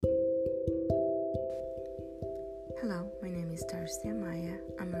Hello, my name is Tarsia Maya.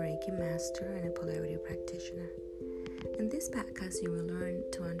 I'm a Reiki master and a polarity practitioner. In this podcast, you will learn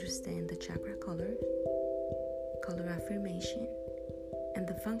to understand the chakra colors, color affirmation, and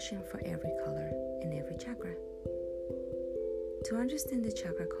the function for every color in every chakra. To understand the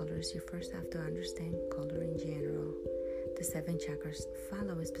chakra colors, you first have to understand color in general. The 7 chakras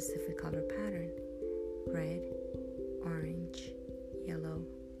follow a specific color pattern: red, orange, yellow,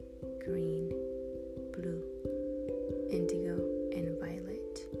 green, blue, indigo, and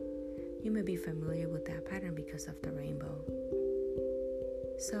violet. You may be familiar with that pattern because of the rainbow.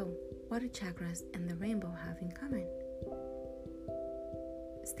 So, what do chakras and the rainbow have in common?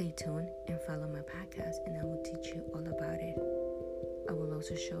 Stay tuned and follow my podcast, and I will teach you all about it. I will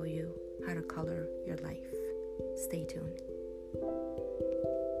also show you how to color your life. Stay tuned.